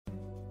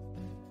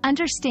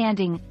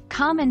Understanding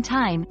common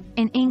time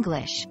in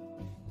English.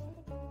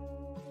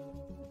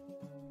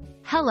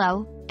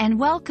 Hello, and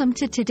welcome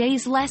to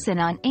today's lesson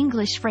on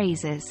English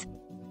phrases.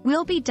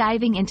 We'll be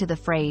diving into the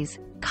phrase,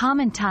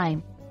 common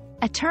time,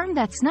 a term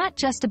that's not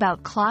just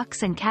about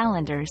clocks and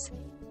calendars,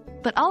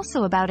 but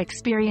also about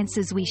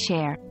experiences we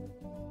share.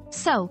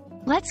 So,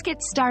 let's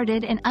get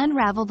started and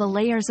unravel the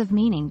layers of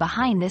meaning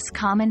behind this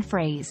common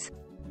phrase.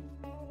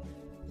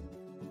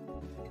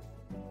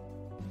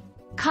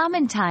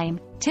 Common time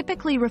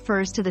typically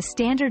refers to the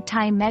standard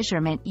time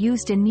measurement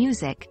used in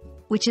music,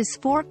 which is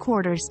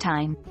 4/4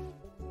 time.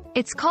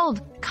 It's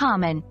called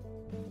common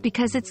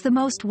because it's the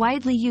most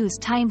widely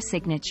used time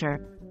signature,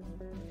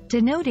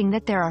 denoting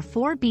that there are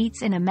 4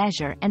 beats in a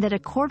measure and that a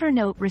quarter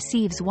note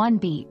receives 1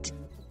 beat.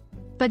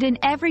 But in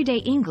everyday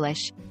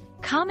English,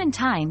 common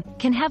time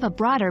can have a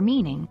broader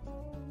meaning.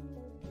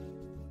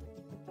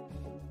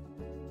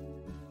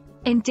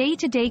 In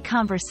day-to-day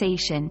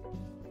conversation,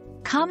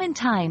 common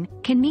time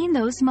can mean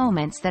those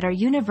moments that are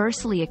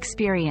universally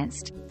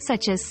experienced,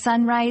 such as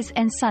sunrise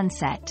and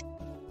sunset.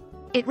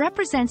 It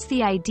represents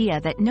the idea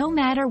that no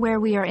matter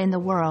where we are in the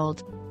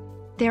world,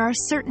 there are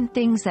certain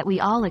things that we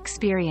all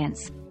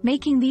experience,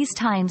 making these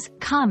times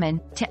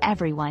common to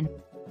everyone.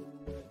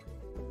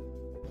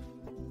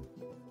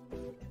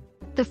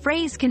 The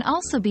phrase can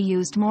also be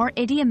used more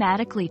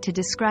idiomatically to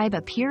describe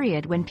a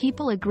period when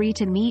people agree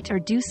to meet or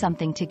do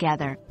something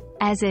together,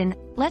 as in,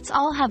 let's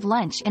all have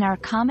lunch in our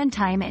common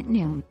time at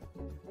noon.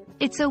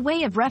 It's a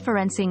way of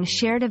referencing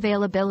shared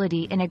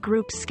availability in a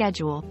group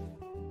schedule.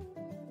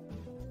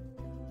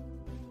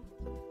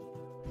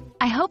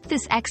 I hope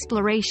this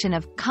exploration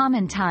of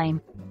common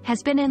time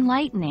has been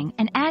enlightening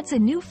and adds a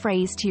new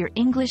phrase to your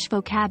English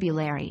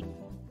vocabulary.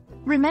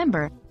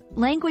 Remember,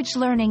 language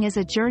learning is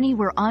a journey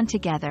we're on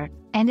together,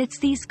 and it's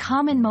these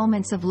common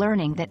moments of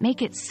learning that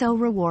make it so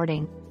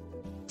rewarding.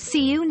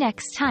 See you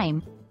next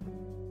time,